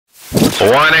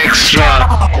One extra.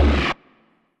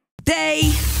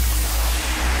 Day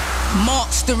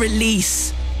marks the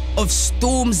release of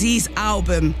Stormzy's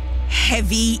album,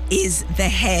 Heavy Is the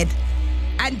Head.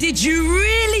 And did you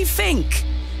really think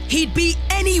he'd be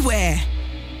anywhere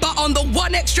but on the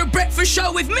One Extra Breakfast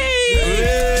Show with me?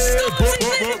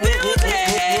 Stormzy's in the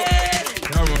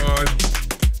building. Come on.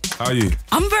 How are you?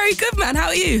 I'm very good, man. How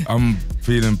are you? I'm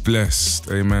feeling blessed.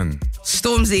 Amen.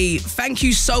 Stormzy, thank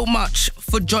you so much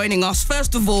for joining us.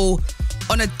 First of all,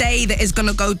 on a day that is going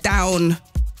to go down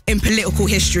in political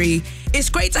history, it's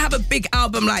great to have a big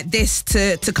album like this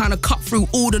to kind of cut through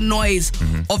all the noise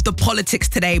of the politics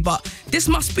today, but this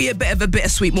must be a bit of a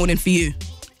bittersweet morning for you.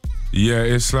 Yeah,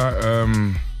 it's like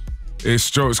it's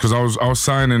jokes because I was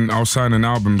signing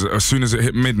albums as soon as it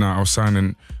hit midnight. I was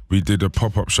signing. We did a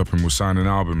pop-up shop and we're signing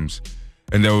albums,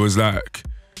 and there was like.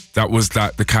 That was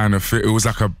like the kind of, it was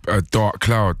like a dark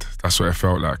cloud. That's what it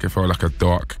felt like. It felt like a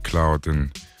dark cloud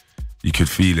and you could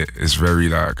feel it. It's very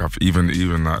like,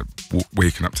 even like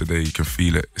waking up today, you can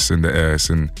feel it. It's in the air, it's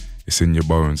in your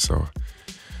bones, so.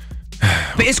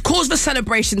 But it's cause for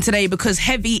celebration today because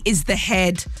Heavy Is the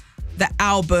Head, the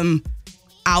album,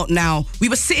 out now. We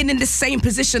were sitting in the same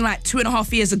position like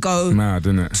 2.5 years ago. Mad,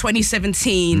 innit?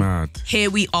 2017. Mad. Here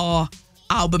we are.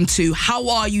 Album 2. How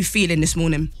are you feeling this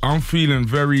morning? I'm feeling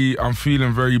very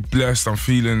blessed. I'm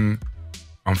feeling,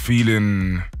 my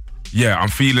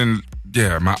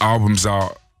album's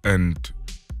out and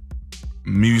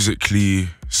musically,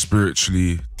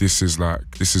 spiritually, this is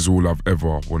all I've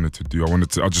ever wanted to do. I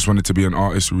just wanted to be an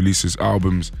artist who releases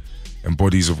albums and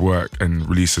bodies of work and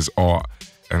releases art.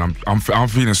 And I'm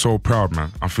feeling so proud,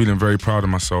 man. I'm feeling very proud of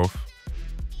myself.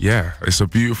 Yeah, it's a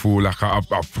beautiful, like,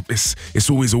 it's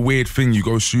always a weird thing. You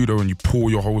go studio and you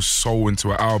pour your whole soul into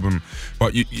an album,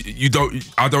 but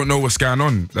I don't know what's going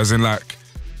on. As in, like,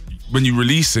 when you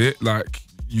release it, like,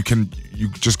 you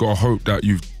just gotta hope that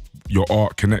your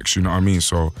art connects, you know what I mean?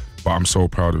 So, but I'm so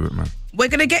proud of it, man. We're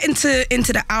gonna get into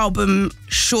the album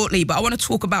shortly, but I want to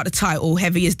talk about the title,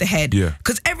 Heavy Is the Head. Yeah.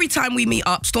 Because every time we meet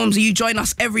up, Stormzy, you join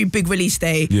us every big release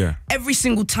day. Yeah. Every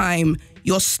single time,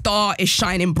 your star is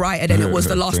shining brighter than it was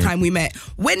the last time we met.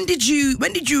 When did you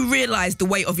realize the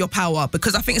weight of your power?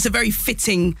 Because I think it's a very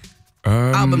fitting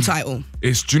album title.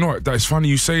 Do you know what? It's funny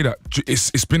you say that.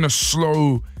 It's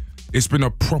been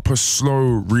a proper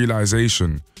slow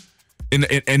realization. I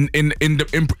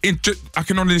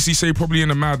can honestly say probably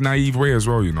in a mad naive way as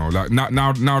well, you know. Like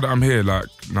now that I'm here, like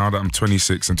now that I'm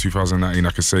 26 in 2019, I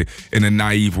can say in a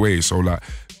naive way. So like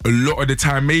a lot of the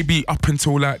time, maybe up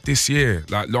until like this year,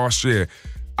 like last year,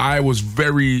 I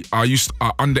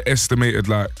underestimated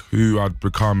like who I'd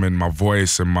become and my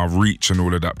voice and my reach and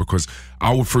all of that, because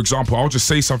I would, for example, I'll just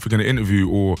say something in an interview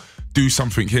or do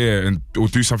something here or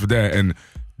do something there, and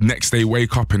next day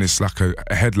wake up and it's like a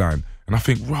headline. And I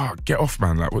think, rah, get off,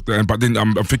 man. Like, what the? But then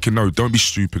I'm thinking, no, don't be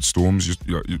stupid, Storms.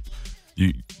 You're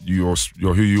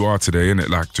who you are today, innit?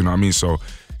 Like, do you know what I mean? So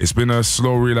it's been a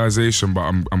slow realization, but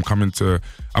I'm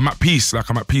at peace. Like,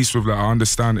 I'm at peace with, like, I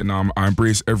understand it now. I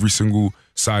embrace every single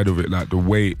side of it, like the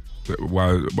weight,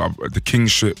 the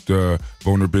kingship, the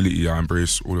vulnerability. I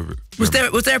embrace all of it. Was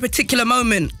there a particular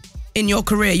moment in your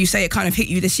career, you say it kind of hit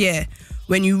you this year,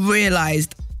 when you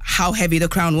realized how heavy the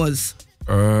crown was?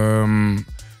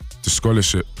 The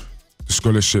scholarship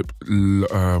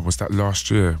was that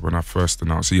last year when I first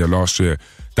announced it. Yeah, last year.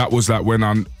 That was like when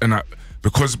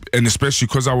especially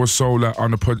because I was so like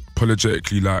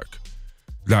unapologetically like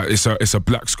it's a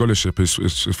black scholarship.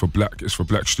 It's for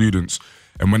black students.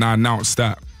 And when I announced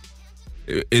that,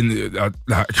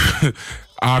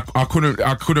 I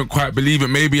couldn't quite believe it.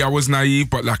 Maybe I was naive,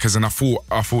 but like, as in I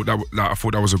thought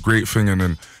that was a great thing, and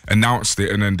then announced it,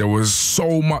 and then there was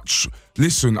so much.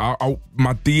 Listen,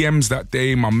 my DMs that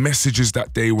day, my messages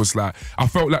that day was like, I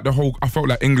felt like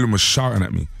England was shouting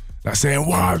at me, like saying,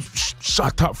 "Wow,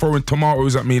 shut up, throwing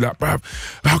tomatoes at me, like, bruv,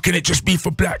 how can it just be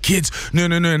for black kids? No."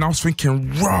 And I was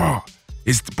thinking, bruv,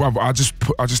 I just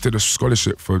did a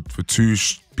scholarship for 2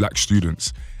 black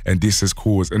students, and this has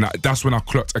caused, and that's when I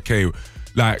clocked, okay,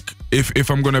 like if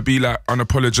I'm gonna be like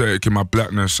unapologetic in my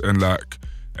blackness and like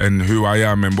and who I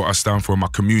am and what I stand for in my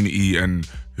community and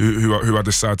who I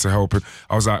decide to help, and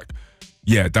I was like,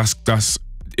 yeah, that's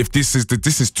if this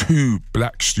is 2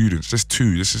 black students, this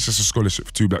is just a scholarship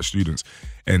for 2 black students,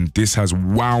 and this has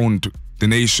wound the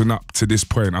nation up to this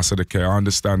point. I said, okay, I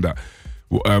understand that.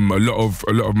 A lot of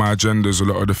my agendas, a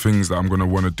lot of the things that I'm gonna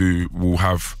want to do will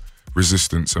have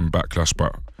resistance and backlash,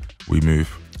 but we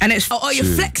move. And it's, oh, you're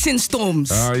flexing, Storms.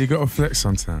 You gotta flex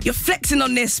sometimes. You're flexing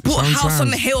on this. Bought a house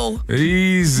on the hill.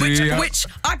 Easy. Which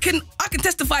I can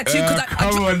testify to because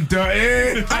come on,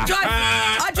 Dotty.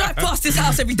 I drive past this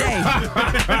house every day. And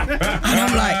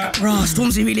I'm like, bro,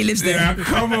 Stormzy really lives there. Yeah,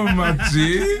 come on, my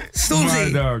G.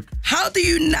 Stormzy, My dog. how do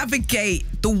you navigate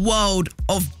the world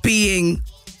of being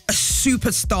a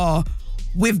superstar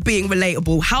with being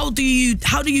relatable? How do you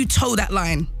toe that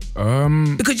line?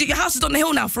 Because your house is on the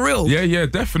hill now, for real. Yeah,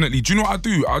 definitely. Do you know what I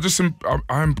do?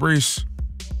 I embrace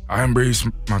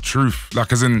my truth.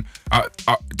 Like, as in,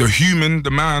 the human,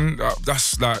 the man.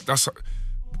 That's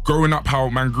growing up how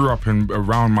man grew up and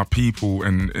around my people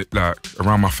and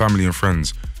around my family and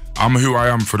friends. I'm who I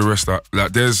am for the rest of that.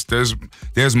 Like,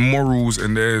 there's morals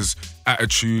and there's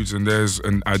attitudes and there's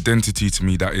an identity to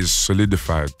me that is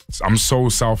solidified. I'm so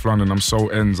South London. I'm so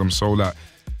ends. I'm so like.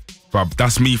 Bruv,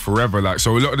 that's me forever. Like,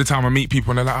 so a lot of the time I meet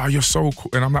people and they're like, "Oh, you're so cool,"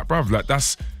 and I'm like, "Bruv, like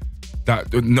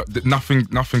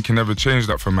nothing can ever change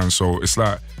that for man." So it's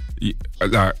like,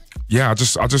 yeah,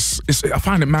 I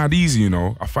find it mad easy, you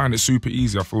know. I find it super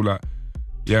easy. I feel like,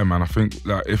 yeah, man. I think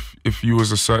like if you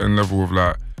was a certain level of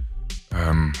like,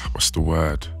 what's the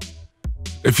word?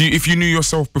 If you knew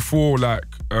yourself before like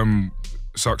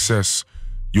success,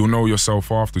 you'll know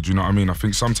yourself after, do you know what I mean? I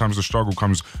think sometimes the struggle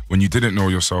comes when you didn't know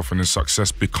yourself and then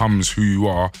success becomes who you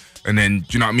are. And then, do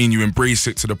you know what I mean? You embrace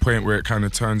it to the point where it kind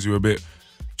of turns you a bit,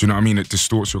 do you know what I mean? It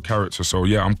distorts your character. So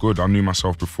yeah, I'm good. I knew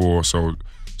myself before. So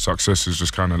success is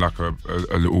just kind of like a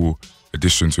little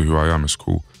addition to who I am. It's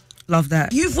cool. Love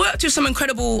that. You've worked with some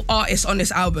incredible artists on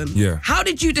this album. Yeah. How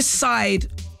did you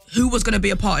decide who was going to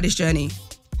be a part of this journey?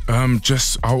 I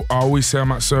always say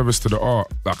I'm at service to the art,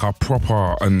 like our proper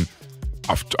art, and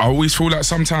I always feel like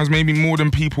sometimes maybe more than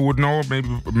people would know.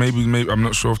 Maybe I'm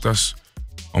not sure if that's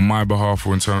on my behalf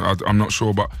or in terms. I'm not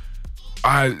sure, but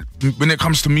when it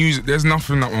comes to music, there's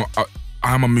nothing that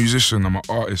I'm a musician. I'm an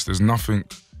artist. There's nothing.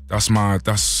 That's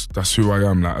who I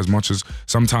am. Like, as much as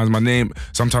sometimes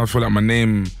I feel like my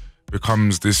name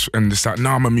becomes this and this. Like, no,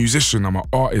 I'm a musician. I'm an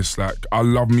artist. Like, I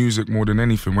love music more than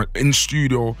anything. When in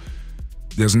studio,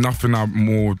 there's nothing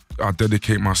I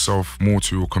dedicate myself more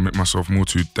to or commit myself more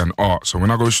to than art. So when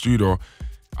I go to studio,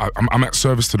 I'm at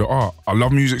service to the art. I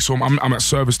love music, so I'm at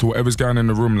service to whatever's going in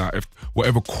the room. Like, if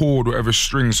whatever chord, whatever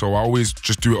string. So I always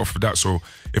just do it off of that. So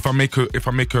if I make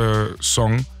a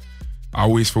song, I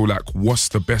always feel like, what's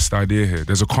the best idea here?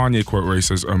 There's a Kanye quote where he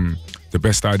says, "The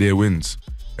best idea wins."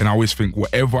 And I always think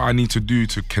whatever I need to do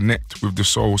to connect with the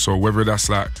soul. So whether that's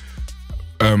like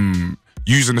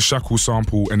using the Shackle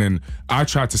sample, and then I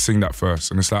tried to sing that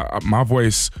first, and it's like my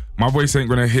voice ain't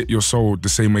gonna hit your soul the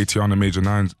same way Tiana Major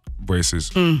 9's voice is.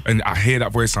 And I hear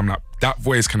that voice, I'm like, that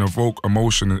voice can evoke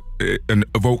emotion and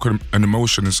evoke an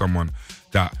emotion in someone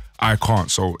that I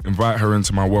can't. So invite her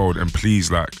into my world, and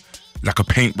please, like a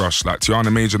paintbrush. Like,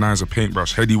 Tiana Major 9's a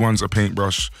paintbrush, Heady One's a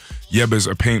paintbrush, Yebba's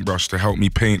a paintbrush to help me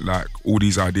paint like all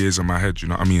these ideas in my head, you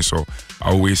know what I mean? So I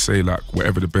always say like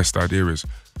whatever the best idea is.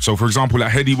 So for example,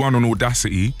 like Heady One on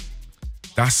Audacity,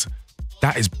 that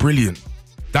is brilliant.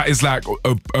 That is like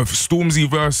a Stormzy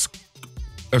verse.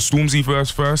 A Stormzy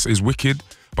verse first is wicked,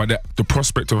 but the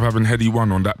prospect of having Heady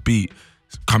One on that beat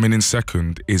coming in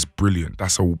second is brilliant.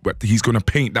 He's gonna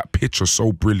paint that picture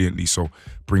so brilliantly. So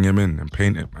bring him in and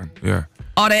paint it, man. Yeah.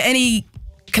 Are there any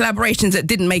collaborations that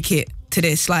didn't make it to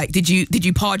this? Like, did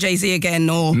you par Jay-Z again,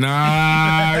 or?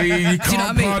 Nah, you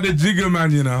can't par the jigger,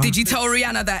 man, you know. Did you tell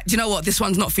Rihanna that, do you know what, this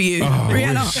one's not for you?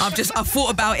 Rihanna, I've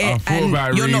thought about it,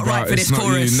 and you're not right for this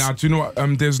chorus. Now, do you know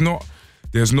what?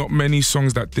 There's not many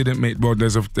songs that didn't make. Well,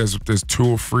 there's 2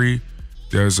 or 3.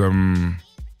 There's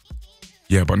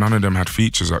yeah, but none of them had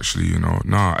features actually, you know.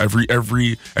 Nah, every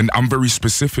and I'm very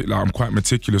specific. Like, I'm quite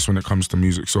meticulous when it comes to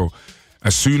music. So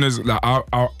as soon as like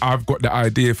I've got the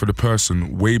idea for the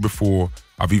person way before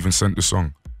I've even sent the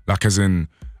song. Like, as in,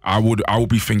 I would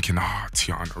be thinking,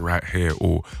 Tiana right here,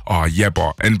 or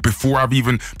Yebba, and before I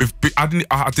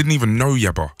didn't even know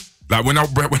Yebba. Like, when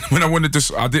I wanted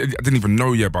this, I didn't even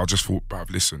know Yebba. I just thought, bruv,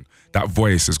 listen, that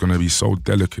voice is gonna be so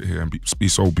delicate here and be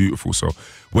so beautiful. So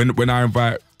when I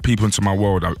invite people into my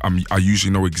world, I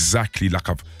usually know exactly, like,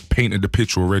 I've painted the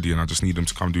picture already, and I just need them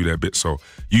to come do their bit. So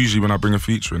usually when I bring a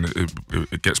feature and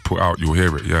it gets put out, you'll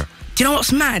hear it. Yeah. Do you know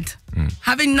what's mad?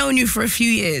 Having known you for a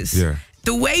few years, yeah,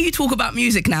 the way you talk about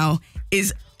music now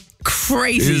is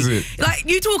crazy. Is it? Like,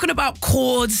 you talking about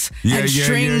chords and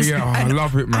strings. Yeah. I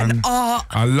love it, man. And art.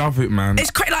 I love it, man. It's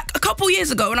crazy. Like, a couple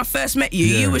years ago when I first met you,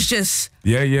 you was just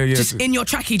just in your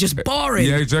trackie, just barring.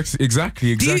 Yeah,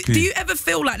 exactly. Do you ever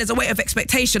feel like there's a weight of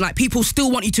expectation? Like, people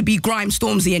still want you to be Grime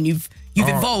Stormzy, and you've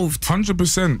evolved?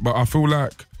 100%. But I feel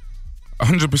like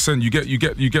 100%. You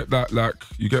get that, like,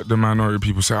 you get the minority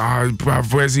people say,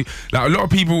 bruv, where's he? Like, a lot of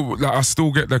people, like, I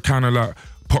still get the kind of like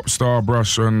pop star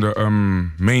brush and the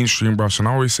mainstream brush, and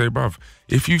I always say, bruv,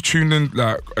 if you've tuned in,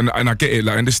 like, and I get it,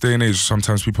 like, in this day and age,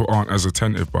 sometimes people aren't as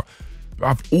attentive, but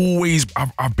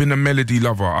I've been a melody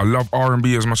lover. I love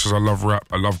R&B as much as I love rap.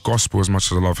 I love gospel as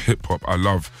much as I love hip hop. I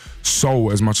love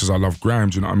soul as much as I love grime.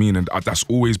 Do you know what I mean? And that's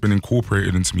always been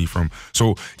incorporated into me from.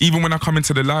 So even when I come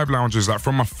into the live lounges, like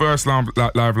from my first live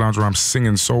lounge where I'm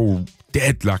singing so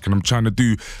dead, like, and I tried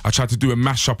to do a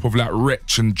mashup of like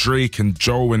Wretch and Drake and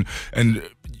Joe and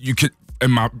you could. In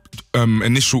my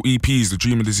initial EPs, the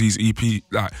Dream of Disease EP,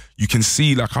 like, you can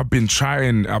see, like, I've been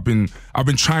trying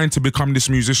to become this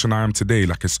musician I am today.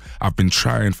 Like, I've been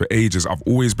trying for ages. I've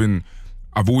always been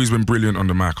brilliant on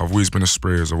the mic. I've always been a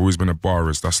sprayers. I've always been a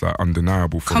barrist. That's like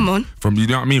undeniable. From you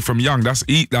know what I mean. From young, that's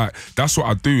what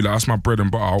I do. Like, that's my bread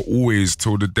and butter. I'll always,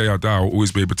 till the day I die, I'll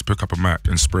always be able to pick up a mic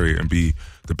and spray and be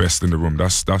the best in the room.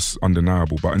 That's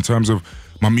undeniable. But in terms of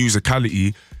my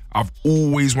musicality, I've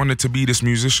always wanted to be this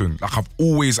musician. Like, I've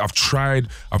tried,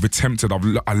 I've attempted.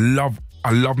 I love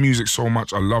music so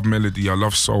much. I love melody. I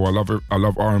love soul. I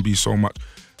love R&B so much.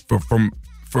 From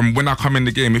when I come in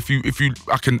the game, we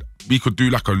could do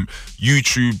like a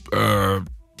YouTube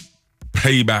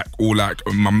playback or like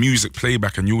my music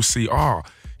playback, and you'll see,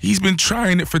 he's been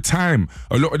trying it for time.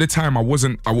 A lot of the time, I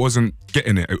wasn't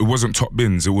getting it. It wasn't top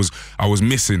bins. I was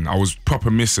missing. I was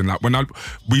proper missing. Like, when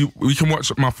we can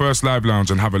watch my first live lounge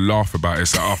and have a laugh about it.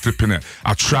 It's like, flipping it.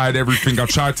 I tried everything. I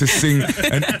tried to sing,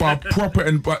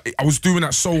 but I was doing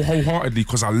that so wholeheartedly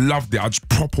because I loved it. I just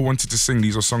proper wanted to sing.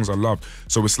 These are songs I loved.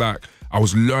 So it's like, I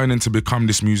was learning to become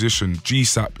this musician.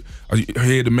 GSAP, you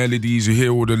hear the melodies, you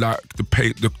hear all the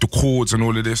the chords and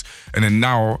all of this, and then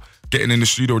now, getting in the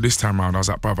studio this time around, I was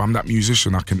like, bruv, I'm that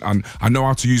musician. I know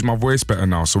how to use my voice better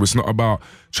now. So it's not about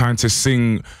trying to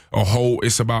sing a whole.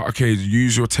 It's about, okay,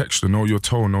 use your texture, know your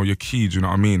tone, know your key. Do you know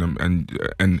what I mean?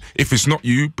 And if it's not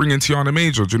you, bring in Tiana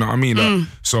Major. Do you know what I mean? Like,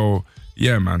 so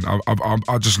yeah, man,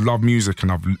 I just love music,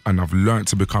 and I've learned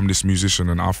to become this musician,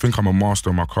 and I think I'm a master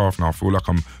of my craft now. I feel like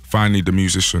I'm finally the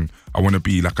musician I want to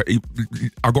be. Like,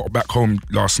 I got back home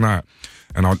last night,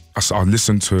 and I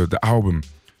listened to the album.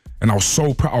 And I was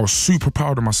so proud. I was super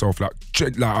proud of myself. Like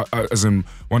as in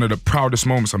one of the proudest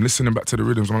moments. I'm listening back to the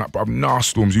rhythms. I'm like, bruv,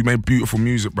 Storms, you made beautiful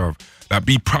music, bruv. Like,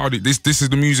 be proud of this. This is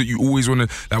the music you always want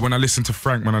to. Like, when I listen to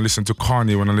Frank, when I listen to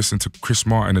Kanye, when I listen to Chris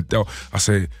Martin, Adele, I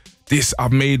say,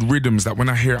 I've made rhythms that when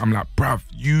I hear it, I'm like, bruv,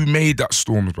 you made that,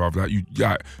 Storms, bruv. Like,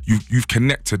 you've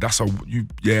connected.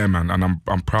 Yeah, man. And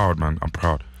I'm proud, man. I'm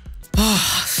proud.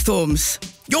 Storms,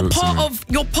 you're part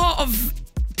of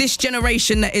this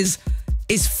generation that is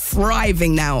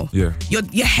thriving now. Yeah. You're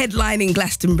headlining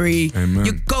Glastonbury. Amen.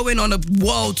 You're going on a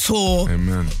world tour.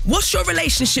 Amen. What's your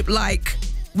relationship like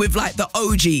with, like, the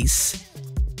OGs?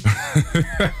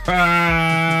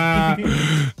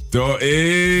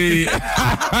 Dotty.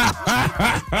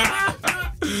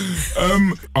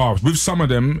 With some of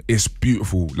them, it's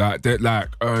beautiful. Like,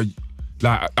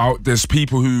 there's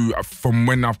people who, from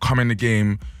when I've come in the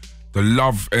game, the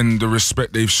love and the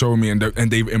respect they've shown me, and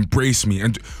they've embraced me.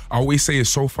 And I always say, it's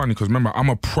so funny because, remember, I'm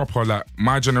a proper, like,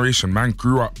 my generation, man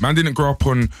didn't grow up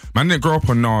on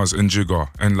Nas and Jigga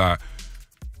and like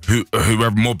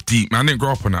whoever, Mobb Deep. Man didn't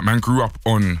grow up on that. Man grew up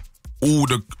on all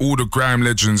the grime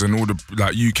legends and all the,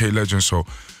 like, UK legends. So,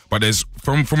 but there's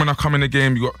from when I come in the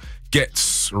game, you got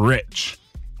Gets, Wretch,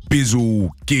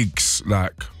 Bizzle, Gigs,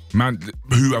 like, man,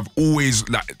 who have always,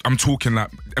 like, I'm talking, like,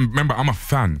 and remember, I'm a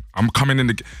fan. I'm coming in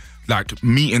the, like,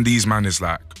 meeting these man is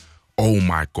like, oh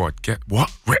my God, get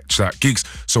what? Wretch, like, Gigs.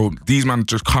 So these man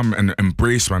just come and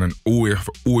embrace, man, and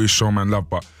always show man love.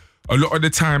 But a lot of the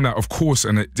time, like, of course,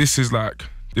 and this is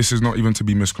not even to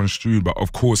be misconstrued, but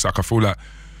of course, like, I feel like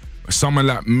someone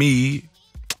like me,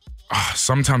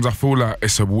 sometimes I feel like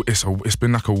it's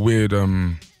been like a weird,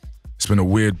 it's been a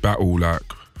weird battle, like,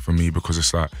 for me, because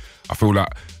it's like, I feel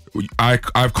like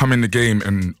I've come in the game,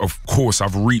 and of course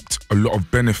I've reaped a lot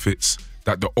of benefits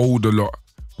that the older lot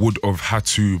would have had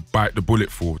to bite the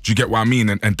bullet for. Do you get what I mean?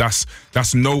 And that's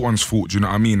no one's fault, do you know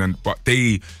what I mean? But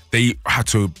they had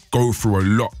to go through a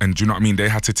lot, and do you know what I mean? They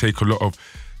had to take a lot of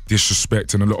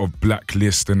disrespect and a lot of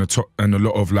blacklist and a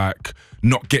lot of, like,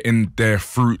 not getting their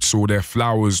fruits or their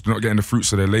flowers, not getting the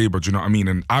fruits of their labor, do you know what I mean?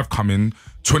 And I've come in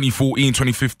 2014,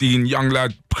 2015, young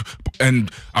lad, and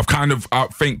I've kind of,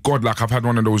 thank God, like, I've had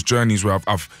one of those journeys where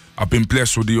I've been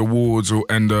blessed with the awards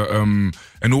and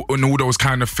all those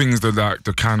kind of things that, like,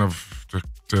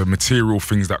 the material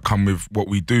things that come with what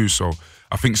we do. So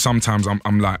I think sometimes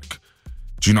I'm like,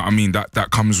 do you know what I mean?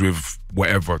 That comes with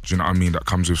whatever, do you know what I mean? That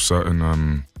comes with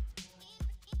certain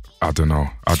I don't know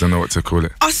what to call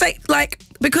it. I say, like,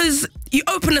 because you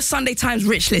open the Sunday Times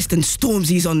Rich list and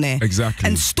Stormzy's on there. Exactly.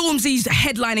 And Stormzy's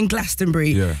headlining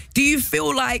Glastonbury. Yeah. Do you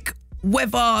feel like,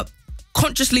 whether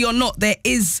consciously or not, there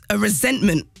is a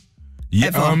resentment?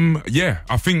 Yeah, yeah.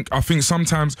 I think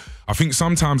sometimes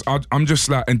I'm just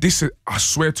like, and this is, I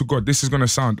swear to God, this is gonna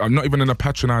sound, I'm not even in a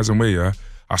patronizing way, yeah.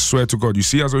 I swear to God, you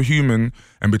see, as a human,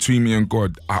 and between me and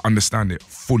God, I understand it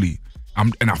fully.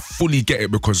 And I fully get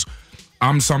it, because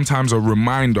I'm sometimes a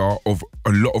reminder of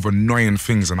a lot of annoying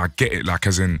things, and I get it, like,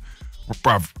 as in,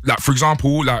 bruv, like, for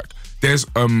example, like, there's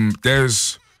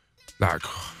like,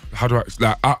 how do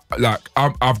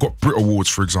I've got Brit Awards,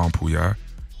 for example, yeah.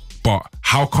 But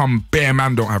how come Bare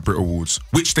Man don't have Brit Awards?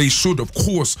 Which they should, of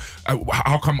course.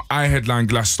 How come I headline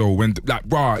Glasgow when, like,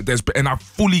 bruh, and I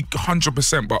fully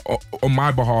 100%, but on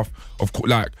my behalf, of course,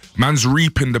 like, man's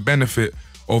reaping the benefit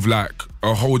of, like,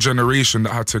 a whole generation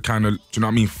that had to kind of, do you know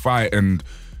what I mean, fight and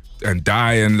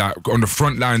die and, like, on the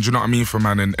front line, do you know what I mean, for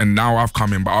man, and now I've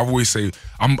come in. But I always say,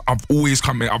 I've always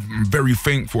come in, I'm very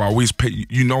thankful. I always pay,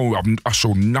 you know, I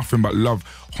show nothing but love,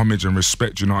 homage and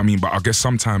respect, you know what I mean? But I guess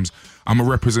sometimes I'm a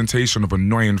representation of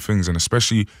annoying things, and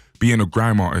especially being a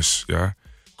grime artist, yeah?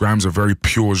 Grime's a very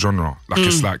pure genre. Like,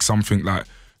 it's like something like,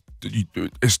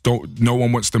 no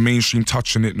one wants the mainstream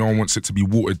touching it. No one wants it to be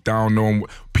watered down.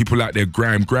 People like their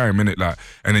grime, innit? Like,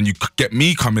 and then you get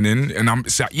me coming in, and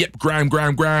it's like, yep, grime.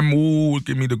 Ooh,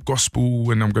 give me the gospel,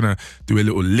 and I'm gonna do a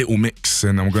little mix,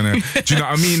 and I'm gonna, do you know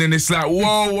what I mean? And it's like,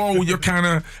 whoa, you're kind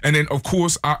of, and then of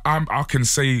course I can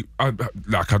say, I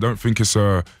don't think it's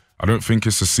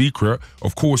a secret.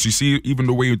 Of course, you see even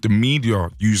the way the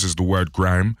media uses the word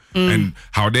grime and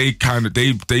how they kind of,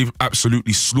 they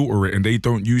absolutely slaughter it, and they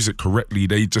don't use it correctly.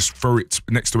 They just throw it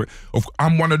next to it.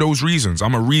 I'm one of those reasons.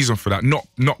 I'm a reason for that. Not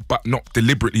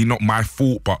deliberately, not my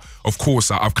fault, but of course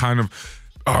I've kind of,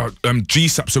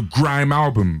 G-Sap's a grime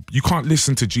album. You can't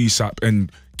listen to G-Sap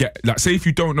and get, like, say if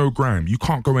you don't know grime, you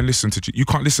can't go and listen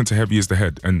to Heavy as the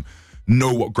Head and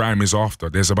know what grime is after.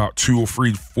 There's about 2 or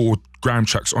 3, 4 grime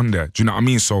tracks on there. Do you know what I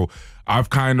mean? So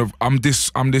I'm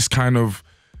this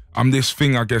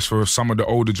thing, I guess, for some of the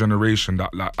older generation,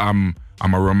 that, like, I'm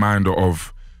a reminder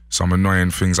of some annoying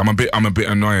things. I'm a bit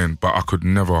annoying, but I could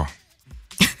never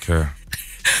care.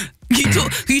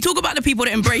 Can you talk about the people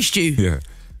that embraced you? Yeah. It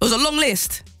was a long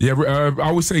list. Yeah,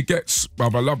 I would say Gets,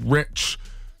 bruv. I love Wretch,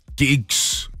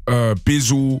 Gigs,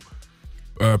 Bizzle,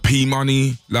 P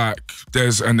Money, like,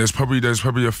 there's probably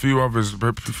a few other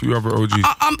OGs.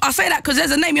 I say that because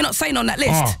there's a name you're not saying on that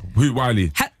list. Who?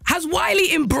 Wiley. Has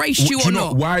Wiley embraced you or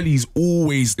not? Wiley's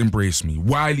always embraced me.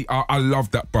 Wiley, I love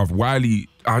that, bruv. Wiley,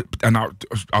 I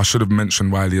should have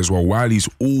mentioned Wiley as well. Wiley's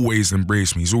always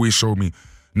embraced me. He's always showed me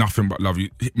nothing but love.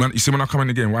 You see, when I come in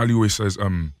the game, Wiley always says,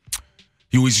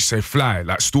 he always used to say, fly,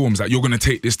 like, Storms, like, you're gonna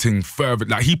take this thing further.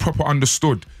 Like, he proper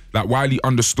understood, like, Wiley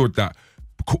understood that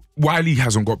Wiley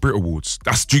hasn't got Brit Awards.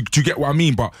 Do you get what I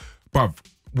mean? But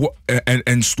what,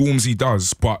 and Stormzy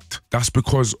does, but that's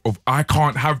because of, I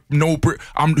can't have no Brit.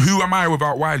 Who am I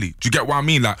without Wiley? Do you get what I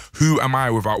mean? Like, who am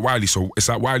I without Wiley? So it's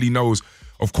like Wiley knows,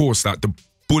 of course, that the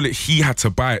bullet he had to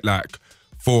bite, like,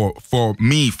 for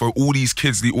me, for all these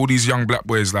kids, all these young black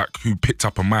boys, like, who picked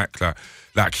up a mic,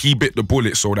 like he bit the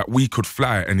bullet so that we could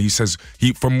fly. And he says,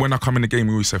 from when I come in the game,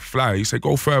 he always said, fly. He said,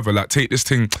 go further, like, take this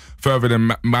thing further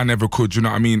than man ever could, you know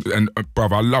what I mean? And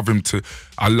bruv, I love him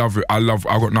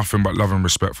I got nothing but love and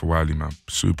respect for Wiley, man.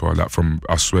 Super, like,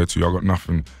 I swear to you, I got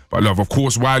nothing but love. Of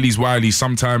course, Wiley's Wiley.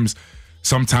 Sometimes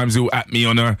he'll at me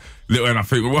on a little, and I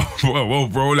think, whoa,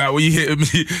 bro, like, what you hitting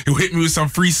me? He'll hit me with some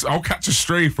free, I'll catch a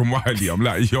stray from Wiley. I'm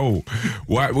like, yo,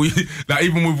 why? Like,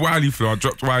 even with Wiley flow, I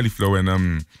dropped Wiley flow,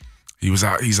 and he's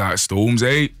like,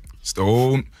 Stormzy,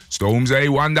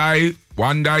 one day,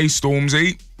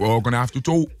 Stormzy, we're gonna have to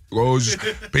talk, because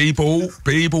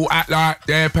people act like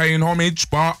they're paying homage,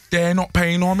 but they're not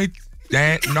paying homage. No.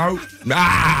 And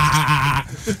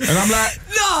I'm like,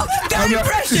 no, that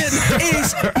impression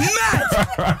is mad.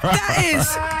 That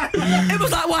is. It was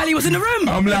like Wiley was in the room.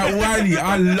 I'm like, Wiley,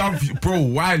 I love you, bro.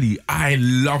 Wiley, I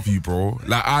love you, bro.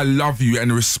 Like, I love you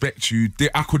and respect you.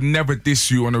 I could never diss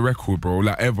you on a record, bro.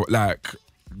 Like, ever. Like,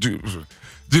 do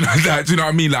you know what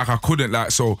I mean? Like, I couldn't,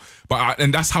 like, so. But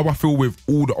and that's how I feel with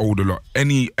all the older lot.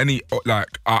 Any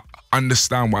like, I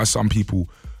understand why some people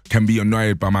can be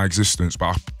annoyed by my existence, but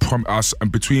I promise, and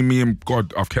between me and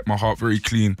God, I've kept my heart very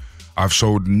clean. I've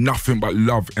showed nothing but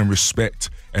love and respect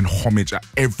and homage at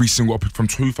every single, from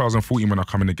 2014 when I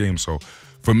come in the game. So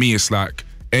for me, it's like,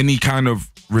 any kind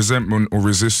of resentment or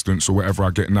resistance or whatever I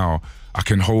get now, I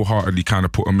can wholeheartedly kind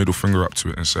of put a middle finger up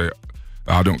to it and say,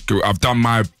 I've done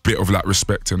my bit of, like,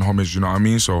 respect and homage, you know what I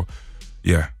mean? So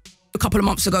yeah, a couple of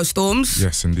months ago, Storms.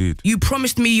 Yes, indeed. You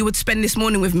promised me you would spend this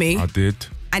morning with me. I did.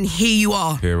 And here you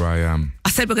are. Here I am. I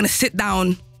said we're going to sit down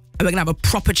and we're going to have a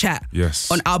proper chat.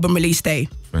 Yes. On album release day.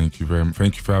 Thank you very much.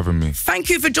 Thank you for having me. Thank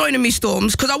you for joining me,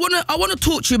 Storms, because I want to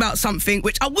talk to you about something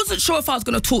which I wasn't sure if I was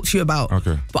going to talk to you about.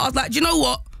 Okay. But I was like, do you know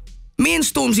what? Me and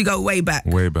Stormzy go way back.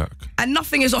 Way back. And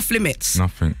nothing is off limits.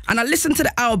 Nothing. And I listened to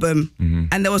the album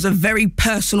and there was a very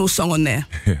personal song on there.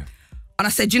 Yeah. And I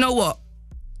said, you know what?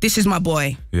 This is my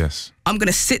boy. Yes. I'm going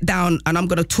to sit down and I'm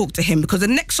going to talk to him because the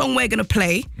next song we're going to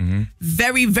play,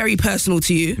 very, very personal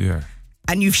to you. Yeah.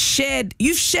 And you've shared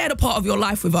a part of your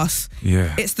life with us.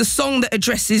 Yeah. It's the song that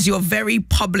addresses your very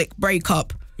public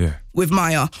breakup with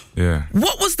Maya. Yeah.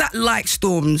 What was that like,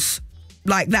 Storms?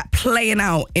 Like that playing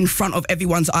out in front of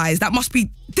everyone's eyes? That must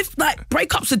be, like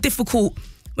breakups are difficult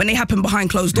when they happen behind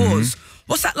closed doors.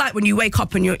 What's that like when you wake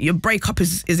up and your breakup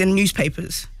is in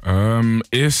newspapers?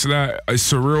 It's like,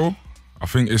 it's surreal. I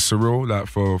think it's surreal, like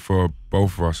for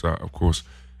both of us. Like, of course,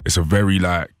 it's a very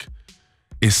like,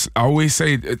 I always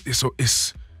say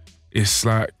it's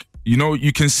like, you know,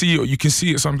 you can see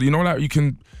it something, you know, like you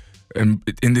can, in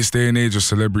this day and age of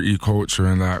celebrity culture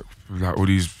and like all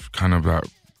these kind of like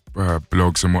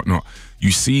blogs and whatnot,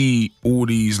 you see all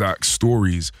these like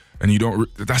stories and you don't,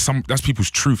 that's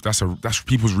people's truth, that's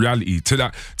people's reality. To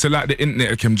like the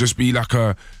internet, it can just be like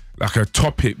a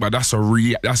topic, but that's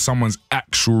someone's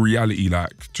actual reality.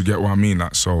 Like, do you get what I mean?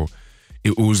 Like, so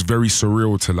it was very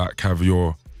surreal to like have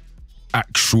your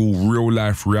actual real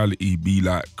life reality be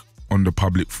like on the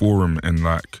public forum and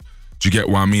like, do you get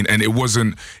what I mean? And it was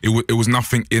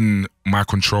nothing in my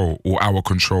control or our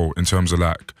control in terms of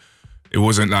like, it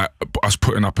wasn't like us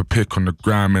putting up a pic on the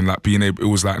gram and like being able, it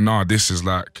was like, nah, this is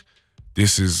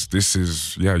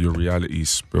your reality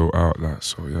spilled out, like,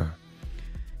 so yeah.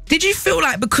 Did you feel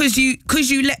like because you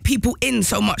let people in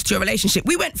so much to your relationship,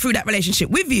 we went through that relationship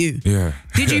with you. Yeah.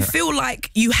 Did you feel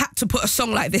like you had to put a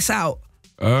song like this out?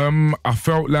 I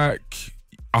felt like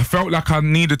I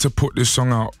needed to put this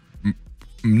song out,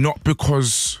 not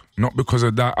because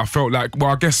of that. I felt like,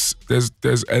 well, I guess there's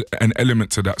an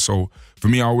element to that. So for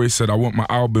me, I always said I want my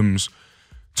albums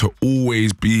to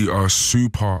always be a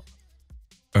super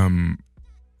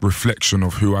reflection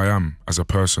of who I am as a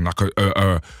person. Like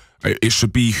it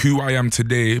should be who I am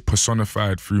today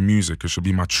personified through music. It should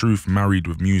be my truth married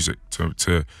with music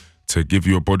to give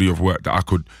you a body of work that I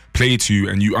could play to you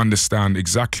and you understand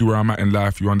exactly where I'm at in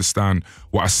life. You understand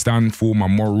what I stand for, my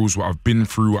morals, what I've been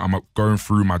through, what I'm going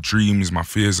through, my dreams, my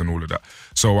fears and all of that.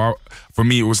 So for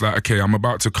me, it was like, okay, I'm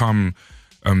about to come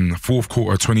fourth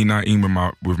quarter 2019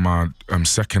 with my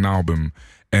second album,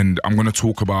 and I'm going to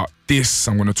talk about this,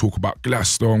 I'm going to talk about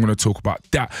Glastonbury, I'm going to talk about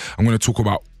that, I'm going to talk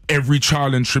about every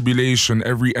trial and tribulation,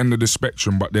 every end of the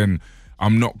spectrum, but then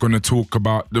I'm not going to talk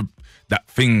about that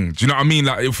thing. Do you know what I mean?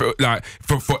 Like,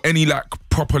 for any like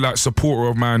proper like supporter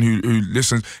of mine who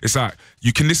listens, it's like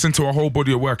you can listen to a whole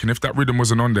body of work, and if that rhythm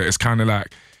wasn't on there, it's kind of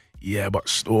like, yeah, but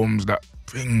Storms, that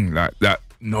thing, like that,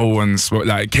 no one's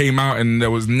like, it came out and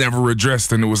there was never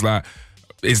addressed, and it was like,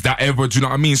 is that ever? Do you know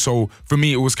what I mean? So for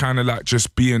me, it was kind of like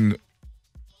just being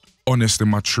honest in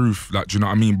my truth. Like, do you know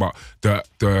what I mean? But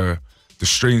the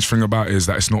strange thing about it is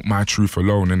that it's not my truth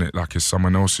alone, innit? Like, it's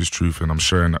someone else's truth, and I'm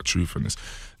sharing that truth, and it's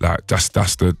like that's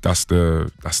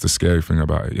the scary thing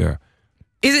about it. Yeah.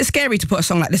 Is it scary to put a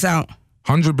song like this out?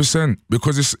 100%,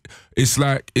 because it's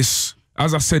like, it's,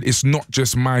 as I said, it's not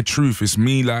just my truth. It's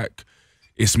me, like,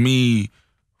 it's me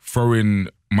throwing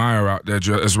Maya out there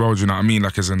as well. Do you know what I mean?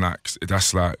 Like, as in,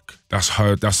 that's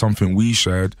her. That's something we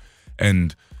shared,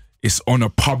 and it's on a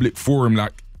public forum.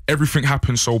 Like, everything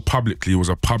happened so publicly. It was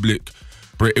a public.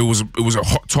 But it was a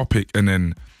hot topic, and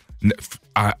then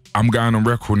I'm going on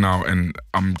record now, and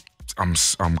I'm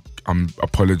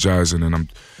apologizing, and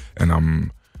I'm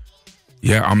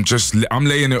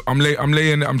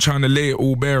trying to lay it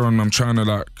all bare, and I'm trying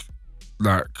to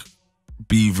like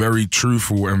be very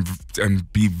truthful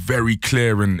and be very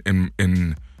clear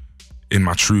in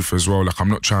my truth as well. Like, I'm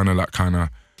not trying to like kind of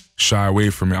shy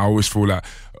away from it. I always feel like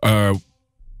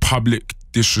public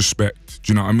disrespect,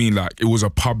 do you know what I mean? Like, it was a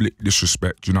public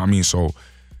disrespect, do you know what I mean? So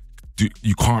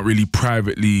you can't really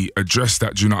privately address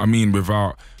that, do you know what I mean?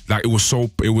 Without, like, it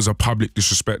was a public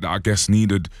disrespect that I guess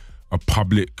needed a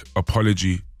public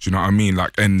apology, do you know what I mean?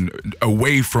 Like, and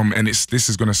away from, and this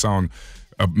is gonna sound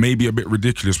maybe a bit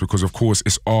ridiculous, because of course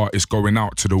it's art, it's going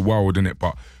out to the world, innit?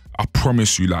 But I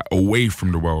promise you, like, away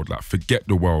from the world, like, forget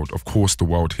the world. Of course the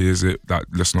world hears it, like,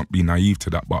 let's not be naive to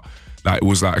that, but like, it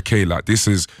was like, okay, like, this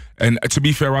is, and to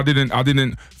be fair, I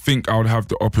didn't think I would have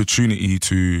the opportunity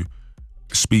to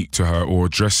speak to her or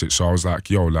address it. So I was like,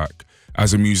 yo, like,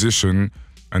 as a musician,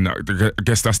 And I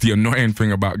guess that's the annoying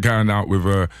thing about going out with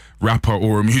a rapper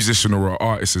or a musician or an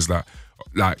artist is that,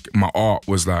 like, my art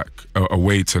was like a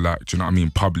way to, like, do you know what I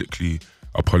mean, publicly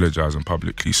apologize and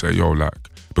publicly say, yo, like,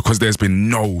 because there's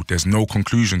no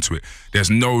conclusion to it. There's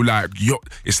no, like,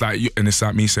 it's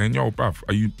like me saying, yo, bruv,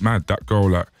 are you mad? That girl,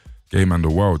 like, gave man the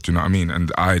world, do you know what I mean?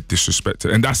 And I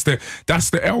disrespected, and that's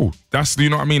the L. That's, you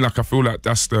know what I mean? Like, I feel like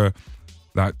that's the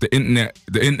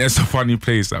internet's a funny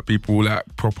place. Like, people like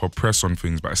proper press on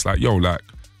things, but it's like, yo, like,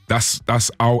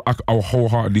 I'll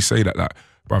wholeheartedly say that, like,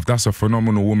 bruv, that's a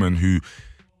phenomenal woman who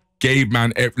gave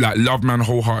man, like, loved man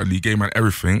wholeheartedly, gave man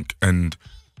everything, and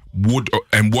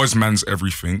was man's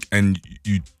everything, and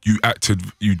you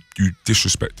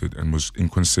disrespected and was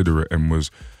inconsiderate and was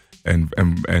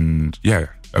and yeah,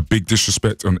 a big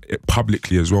disrespect on it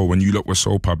publicly as well. When you lot were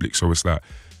so public, so it's like,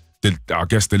 I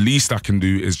guess the least I can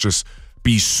do is just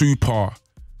be super,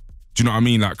 do you know what I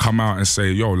mean? Like, come out and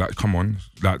say, yo, like, come on.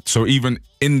 Like, so even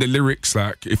in the lyrics,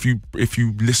 like, if you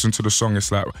listen to the song,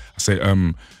 it's like, I say,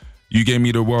 you gave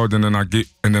me the world and then I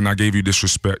gave you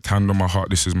disrespect. Hand on my heart,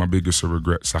 this is my biggest of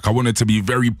regrets. Like, I wanted to be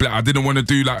very black. I didn't want it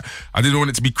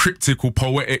to be cryptic or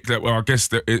poetic. Like, well, I guess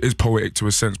that it is poetic to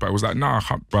a sense, but it was like, nah,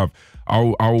 bruv,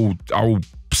 I'll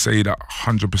say that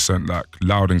 100%, like,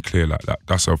 loud and clear, like that.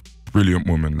 That's a brilliant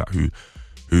woman, like,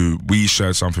 who we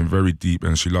shared something very deep,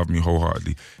 and she loved me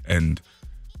wholeheartedly. And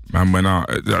man, when I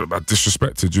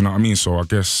disrespected, you know what I mean? So I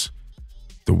guess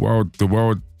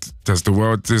does the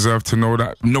world deserve to know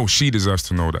that? No, she deserves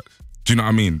to know that. Do you know what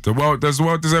I mean? Does the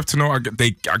world deserve to know?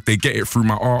 They get it through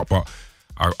my art, but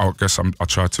I guess I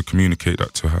try to communicate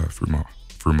that to her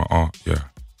through my art. Yeah.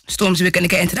 Stormzy, we're gonna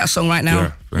get into that song right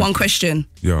now. Yeah, one question.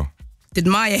 Yeah. Did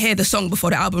Maya hear the song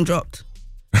before the album dropped?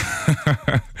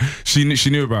 She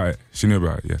knew about it. She knew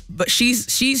about it, yeah. But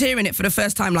she's hearing it for the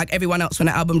first time, like everyone else, when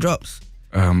the album drops.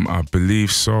 I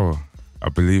believe so.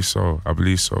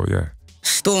 Yeah.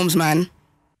 Storms, man.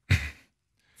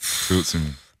 Talk to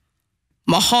me.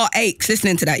 My heart aches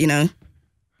listening to that, you know.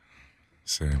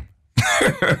 Same.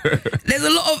 There's a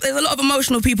lot of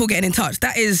emotional people getting in touch.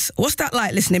 What's that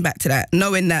like, listening back to that,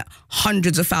 knowing that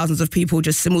hundreds of thousands of people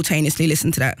just simultaneously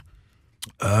listen to that?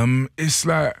 It's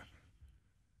like,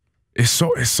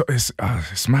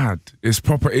 it's mad. It's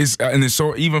proper. And it's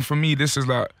so, even for me, this is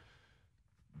like,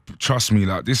 trust me,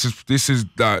 like, this is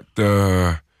like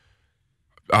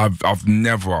I've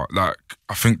never, like,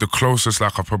 I think the closest,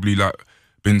 like, I've probably, like,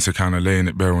 been to kind of laying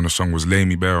it bare on a song was Lay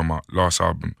Me Bare on my last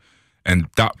album. And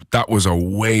that was a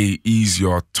way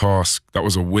easier task. That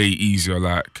was a way easier,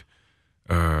 like,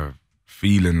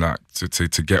 feeling, like,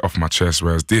 to get off my chest.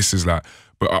 Whereas this is like,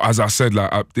 but as I said,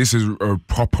 like, this is a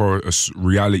proper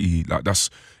reality. Like,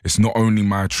 it's not only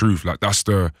my truth. Like, that's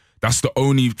the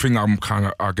only thing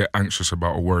I get anxious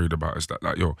about or worried about, is that,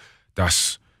 like, yo,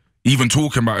 that's, even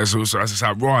talking about it, it's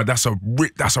like, raw, that's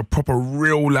a proper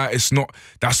real, like, that's not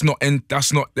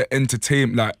the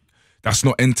entertainment, like, that's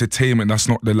not entertainment, that's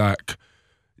not the, like,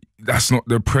 that's not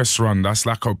the press run, that's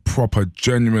like a proper,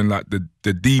 genuine, like,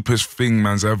 the deepest thing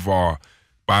man's ever,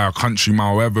 by a country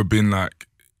mile, ever been, like,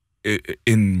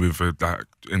 in with, like,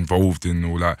 involved in,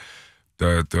 or, like,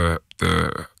 the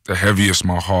heaviest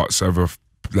my heart's ever,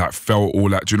 like, felt, all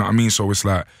that, do you know what I mean? So it's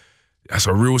like, that's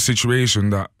a real situation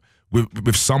that,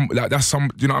 with some, like, that's some,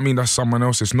 you know what I mean? That's someone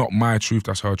else. It's not my truth,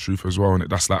 that's her truth as well. And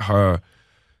that's like her,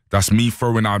 that's me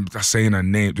that's saying her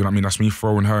name, do you know what I mean? That's me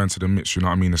throwing her into the mix, you know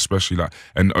what I mean? Especially, like,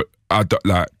 and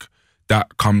like,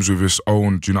 that comes with its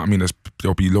own, do you know what I mean?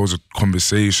 There'll be loads of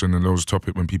conversation and loads of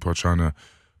topic when people are trying to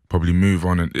probably move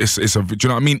on. And it's a, do you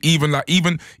know what I mean?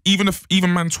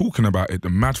 Even man talking about it, the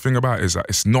mad thing about it is that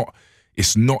it's not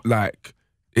like,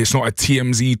 it's not a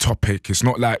TMZ topic. This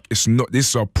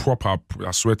is a proper,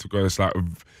 I swear to God, it's like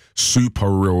super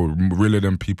real, realer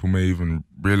than people may even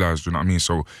realize, do you know what I mean?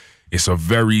 So it's a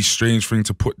very strange thing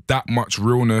to put that much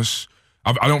realness.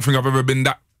 I don't think I've ever been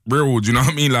that real, do you know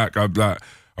what I mean? Like, I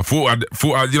thought, you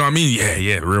know what I mean?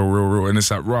 Yeah, real. And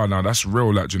it's like, right, now that's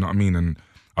real, like, do you know what I mean? And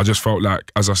I just felt like,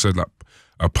 as I said, like,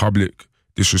 a public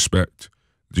disrespect,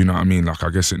 do you know what I mean? Like, I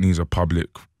guess it needs a public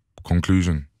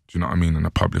conclusion. Do you know what I mean? And a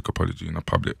public apology and a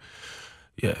public,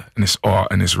 yeah. And it's art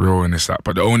and it's real and it's that.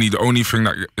 But the only thing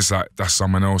that is like, that's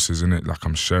someone else's, isn't it? Like,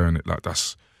 I'm sharing it. Like,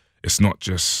 it's not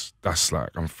just, that's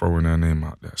like, I'm throwing her name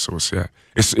out there. So it's, yeah.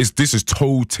 This is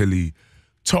totally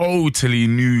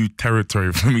new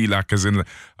territory for me. Like, as in,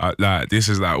 like, this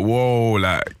is like, whoa,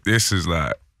 like, this is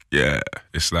like, yeah,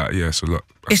 it's like, yeah, so look.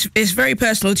 It's very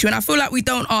personal to you, and I feel like we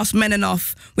don't ask men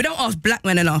enough. We don't ask black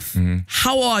men enough. Mm-hmm.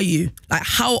 How are you? Like,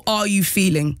 how are you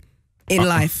feeling in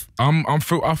life? I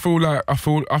feel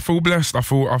blessed. I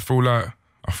feel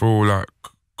like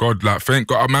God, like thank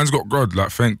God, a man's got God, like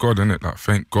thank God, innit? Like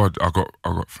thank God, I got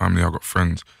family, I got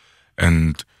friends,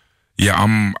 and yeah,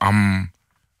 I'm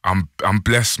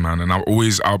blessed, man, and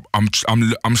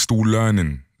I'm still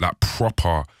learning, like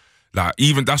proper, like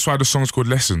even that's why the song's called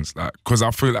Lessons, like because I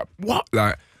feel like what,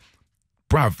 like,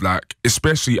 bruv, like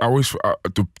especially I always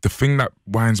the thing that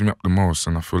winds me up the most,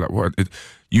 and I feel like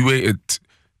you waited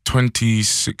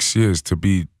 26 years to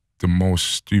be the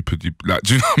most stupid, like,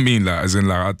 do you know what I mean? Like, as in,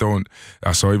 like, I don't,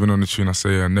 so even on the tune I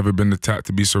say, I've never been the type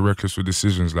to be so reckless with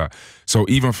decisions, like, so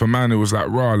even for man, it was like,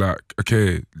 raw, like,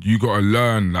 okay, you gotta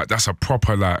learn, like, that's a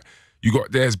proper, like,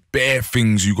 there's bare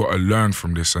things you gotta learn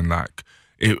from this, and like,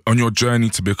 on your journey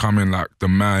to becoming like the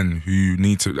man who you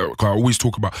need to, like, I always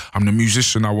talk about, I'm the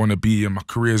musician I wanna be in my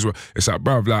career as well, it's like,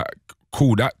 bruv, like,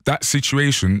 cool, that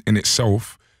situation in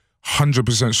itself,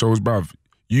 100% shows, bruv,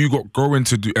 you got growing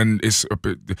to do, and it's a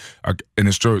bit, and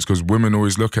it's jokes because women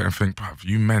always look at it and think, bruv,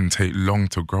 you men take long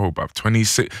to grow, bruv.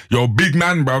 26, you're a big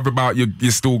man, bruv, about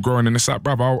you're still growing, and it's like,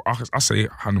 bruv, I say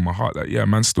it hand on my heart, like, yeah,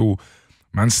 man still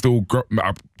grow,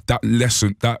 that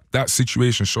lesson, that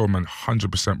situation showed, man,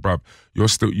 100%, bruv,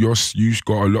 you've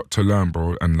got a lot to learn,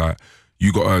 bro, and like,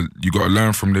 you gotta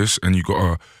learn from this, and you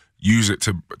gotta use it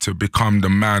to become the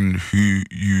man who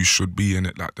you should be in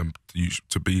it, like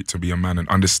to be a man, and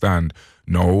understand.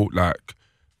 No, like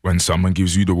when someone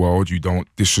gives you the world, you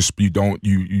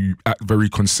act very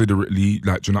considerately.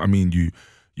 Like, do you know what I mean?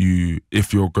 You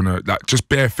if you're gonna, like, just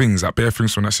bare things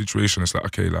from that situation. It's like,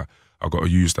 okay, like I got to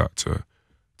use that to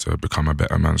become a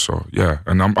better man. So yeah,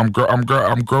 and I'm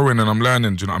growing and I'm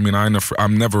learning. Do you know what I mean?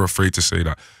 I'm never afraid to say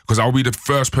that, because I'll be the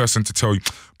first person to tell you,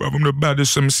 bro, I'm the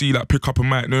baddest MC. Like, pick up a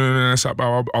mic. No. It's like,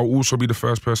 bro, I'll also be the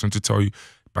first person to tell you,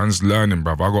 man's learning,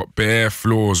 bruv. I got bare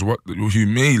flaws. What you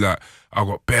mean? Like, I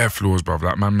got bare flaws, bruv.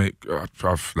 Like, man,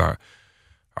 bruv, like,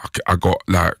 I got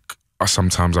like,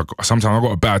 sometimes I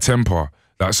got a bad temper.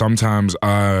 Like, sometimes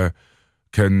I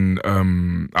can,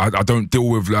 I don't deal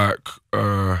with like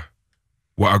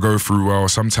what I go through well.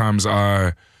 Sometimes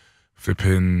I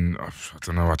flipping, I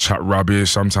don't know, I chat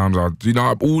rubbish. Sometimes all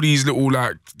these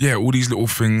little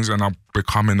things, and I'm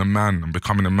becoming a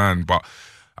man. But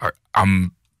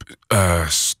I'm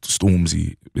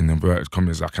Stormzy in inverted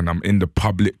commas, like, and I'm in the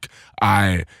public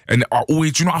eye, and I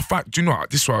always, this is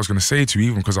what I was gonna say to you,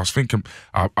 even because I was thinking,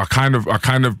 I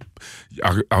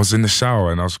was in the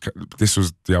shower, and this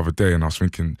was the other day, and I was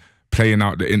thinking, playing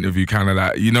out the interview, kind of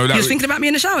like, that. You was thinking about me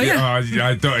in the shower, yeah,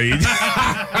 Dotty.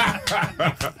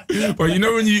 But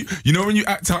when you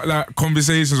act out like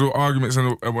conversations or arguments,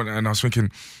 and I was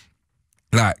thinking,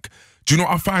 like, do you know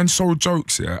what I find so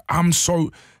jokes? Yeah,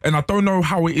 and I don't know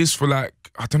how it is for, like,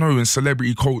 I don't know, in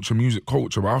celebrity culture, music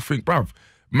culture, but I think, bruv,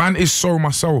 man is so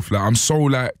myself. Like, I'm so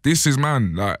like, this is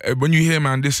man. Like, when you hear,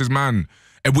 man, this is man,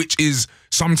 and which is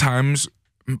sometimes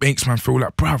makes man feel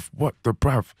like, bruv, what the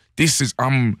bruv? This is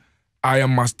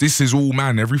this is all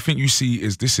man. Everything you see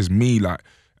this is me, like,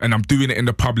 and I'm doing it in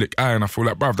the public eye, and I feel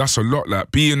like, bruv, that's a lot.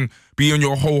 Like, being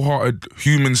your wholehearted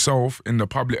human self in the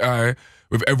public eye,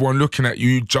 with everyone looking at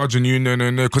you, judging you, no.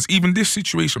 Because even this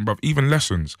situation, bruv, even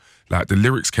Lessons, like, the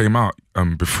lyrics came out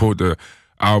before the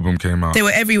album came out. They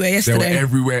were everywhere yesterday. They were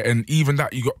everywhere, and even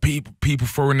that, you got people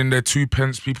throwing in their 2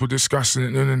 pence, people discussing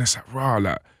it, and it's like, rah,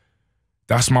 like,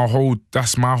 that's my whole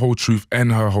truth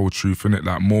and her whole truth, innit?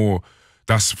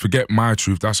 Like, forget my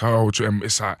truth, that's her whole truth, and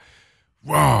it's like,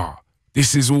 rah,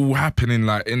 this is all happening,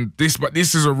 like, but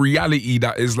this is a reality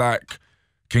that is like,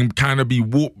 can kind of be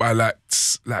warped by like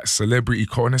celebrity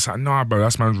culture, and it's like, nah, bro,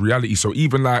 that's man's reality. So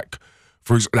even like,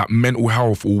 for example, like mental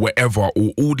health or whatever,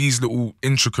 or all these little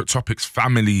intricate topics,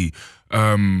 family,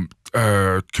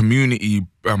 community,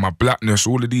 my blackness,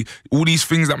 all these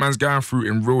things that man's going through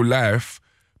in real life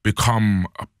become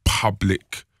a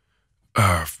public.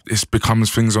 It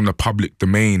becomes things on the public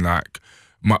domain, like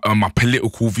my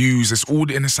political views. It's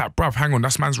all, and it's like, bruv, hang on,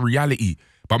 that's man's reality.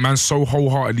 But man's so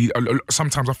wholeheartedly.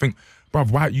 Sometimes I think,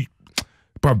 bruv, why you,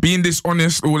 bruv, being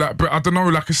dishonest or like, I don't know,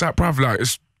 like, it's like, bruv, like,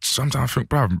 it's sometimes I think,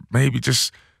 bruv, maybe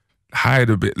just hide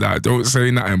a bit, like, don't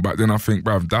say nothing. But then I think,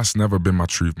 bruv, that's never been my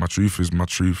truth. My truth is my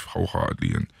truth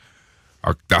wholeheartedly, and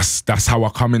that's how I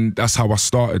come in. That's how I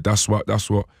started. I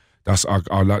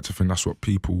like to think that's what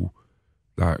people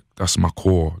like. That's my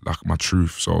core, like my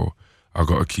truth. So I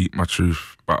gotta keep my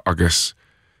truth. But I guess.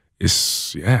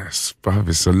 Bruv,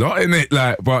 it's a lot in it,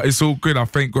 like, but it's all good. I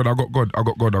thank God. I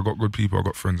got good people, I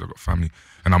got friends, I got family,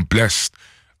 and I'm blessed,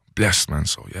 man.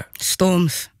 So yeah.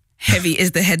 Storms, heavy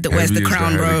is the head that wears the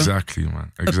crown, bro. Exactly,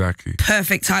 man. Exactly.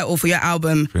 Perfect title for your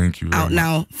album. Thank you. Out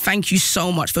now. Thank you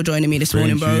so much for joining me this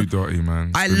morning, bro. Thank you, Dotty,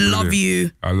 man. I love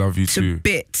you. I love you to too.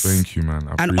 Bits. Thank you, man.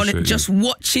 I appreciate just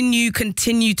watching you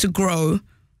continue to grow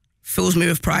fills me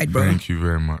with pride, bro. Thank you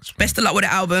very much, man. Best of luck with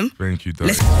the album. Thank you,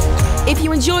 Dotty. If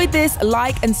you enjoyed this,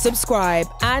 like and subscribe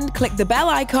and click the bell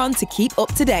icon to keep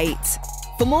up to date.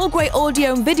 For more great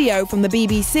audio and video from the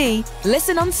BBC,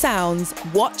 listen on Sounds,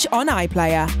 watch on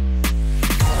iPlayer.